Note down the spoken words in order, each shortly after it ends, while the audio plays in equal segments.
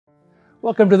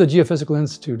Welcome to the Geophysical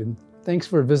Institute, and thanks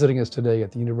for visiting us today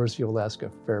at the University of Alaska,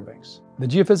 Fairbanks. The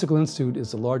Geophysical Institute is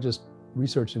the largest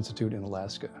research institute in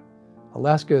Alaska.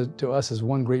 Alaska, to us, is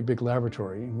one great big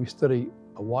laboratory, and we study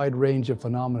a wide range of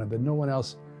phenomena that no one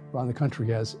else around the country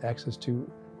has access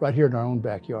to right here in our own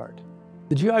backyard.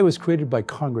 The GI was created by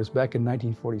Congress back in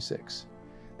 1946.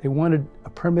 They wanted a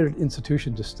permitted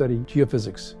institution to study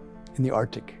geophysics in the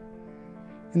Arctic.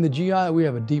 In the GI, we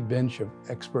have a deep bench of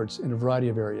experts in a variety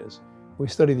of areas. We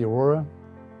study the aurora,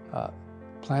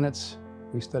 planets,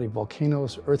 we study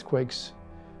volcanoes, earthquakes,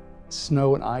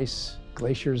 snow and ice,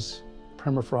 glaciers,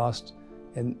 permafrost,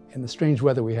 and the strange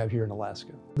weather we have here in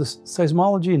Alaska. The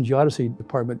Seismology and Geodesy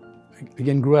department,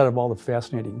 again, grew out of all the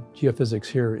fascinating geophysics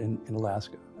here in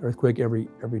Alaska. Earthquake every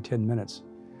 10 minutes.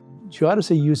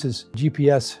 Geodesy uses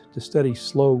GPS to study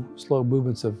slow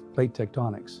movements of plate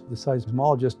tectonics. The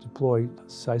seismologists deploy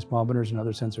seismometers and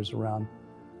other sensors around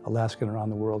Alaska and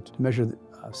around the world to measure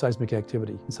seismic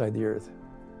activity inside the Earth.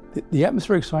 The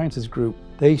Atmospheric Sciences group,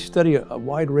 they study a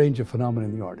wide range of phenomena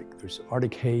in the Arctic. There's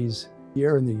Arctic haze. The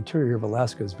air in the interior of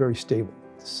Alaska is very stable.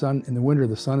 The sun, in the winter,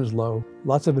 the sun is low,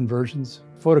 lots of inversions.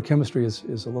 Photochemistry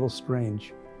is a little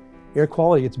strange. Air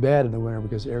quality gets bad in the winter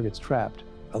because air gets trapped.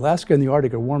 Alaska and the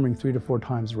Arctic are warming 3 to 4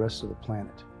 times the rest of the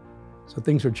planet. So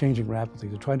things are changing rapidly.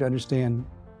 They're trying to understand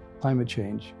climate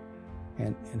change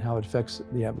and how it affects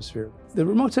the atmosphere. The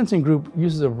remote sensing group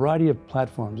uses a variety of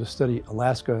platforms to study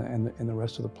Alaska and the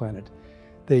rest of the planet.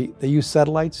 They use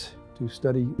satellites to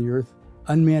study the Earth,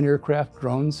 unmanned aircraft,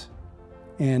 drones,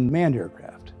 and manned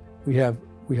aircraft. We have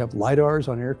LiDARs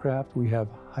on aircraft, we have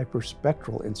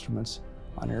hyperspectral instruments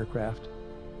on aircraft,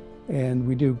 and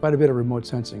we do quite a bit of remote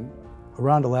sensing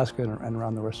around Alaska and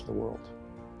around the rest of the world.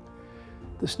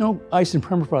 The Snow, Ice, and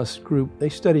Permafrost group, they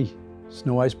study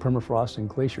snow, ice, permafrost, and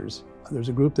glaciers. There's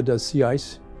a group that does sea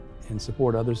ice and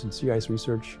support others in sea ice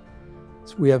research.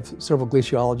 So we have several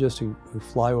glaciologists who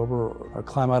fly over or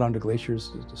climb out onto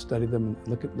glaciers to study them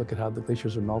and look at how the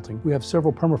glaciers are melting. We have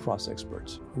several permafrost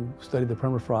experts who study the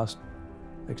permafrost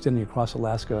extending across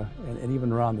Alaska and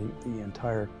even around the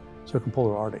entire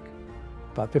circumpolar Arctic.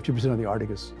 About 50% of the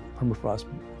Arctic is permafrost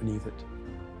beneath it.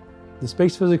 The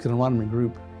Space Physics and Astronomy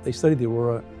group, they study the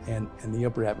aurora and the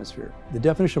upper atmosphere. The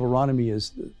definition of astronomy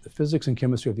is the physics and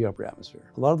chemistry of the upper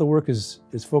atmosphere. A lot of the work is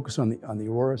focused on the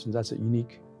aurora, since that's a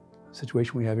unique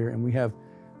situation we have here, and we have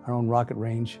our own rocket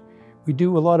range. We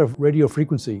do a lot of radio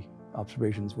frequency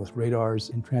observations with radars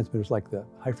and transmitters like the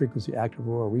High Frequency Active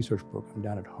Aurora Research Program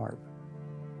down at HARP.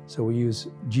 So we use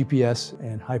GPS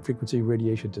and high frequency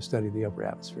radiation to study the upper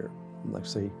atmosphere, like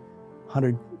say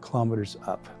 100 kilometers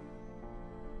up.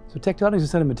 So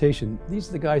tectonics and sedimentation, these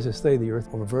are the guys that study the Earth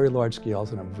over very large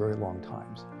scales and over very long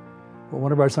times. Well,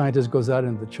 one of our scientists goes out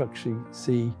into the Chukchi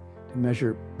Sea to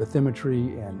measure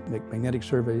bathymetry and make magnetic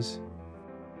surveys.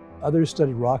 Others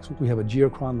study rocks. We have a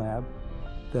geochron lab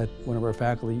that one of our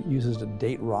faculty uses to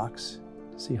date rocks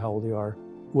to see how old they are.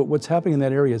 What's happening in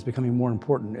that area is becoming more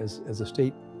important as the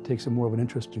state takes more of an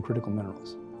interest in critical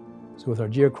minerals. So with our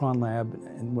geochron lab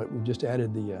and what we've just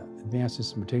added, the advanced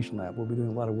instrumentation lab, we'll be doing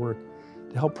a lot of work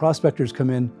to help prospectors come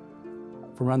in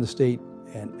from around the state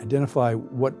and identify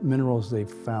what minerals they've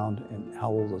found and how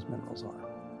old those minerals are.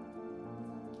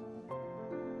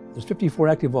 There's 54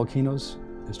 active volcanoes,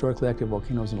 historically active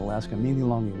volcanoes in Alaska, mainly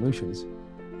along the Aleutians.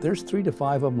 There's 3 to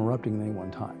 5 of them erupting at any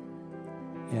one time.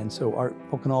 And so our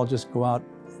volcanologists go out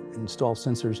and install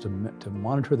sensors to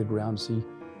monitor the ground, to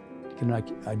get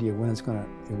an idea when it's going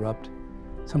to erupt.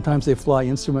 Sometimes they fly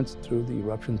instruments through the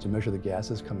eruptions to measure the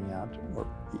gases coming out or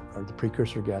the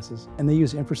precursor gases. And they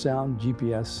use infrasound,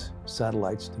 GPS,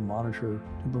 satellites to monitor,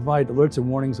 to provide alerts and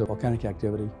warnings of volcanic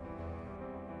activity.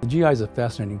 The GI is a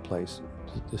fascinating place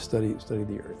to study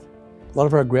the Earth. A lot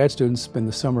of our grad students spend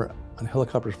the summer on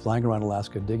helicopters flying around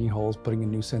Alaska, digging holes, putting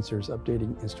in new sensors,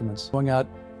 updating instruments, going out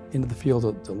into the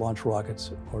field to launch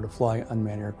rockets or to fly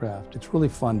unmanned aircraft. It's really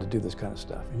fun to do this kind of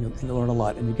stuff, and you'll learn a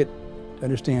lot, and you get to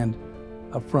understand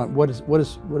up front, what does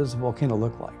a volcano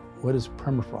look like? What is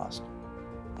permafrost?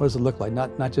 What does it look like?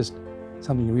 Not just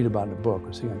something you read about in a book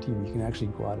or see on TV. You can actually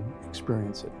go out and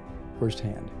experience it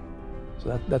firsthand.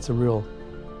 So that's a real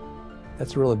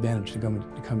advantage to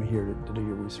come here to do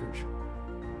your research.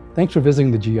 Thanks for visiting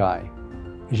the GI.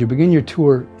 As you begin your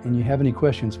tour and you have any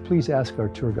questions, please ask our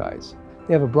tour guides.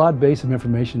 They have a broad base of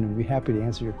information and we'll be happy to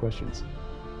answer your questions.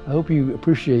 I hope you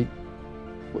appreciate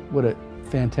what a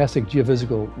fantastic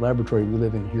geophysical laboratory we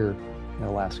live in here in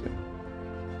Alaska.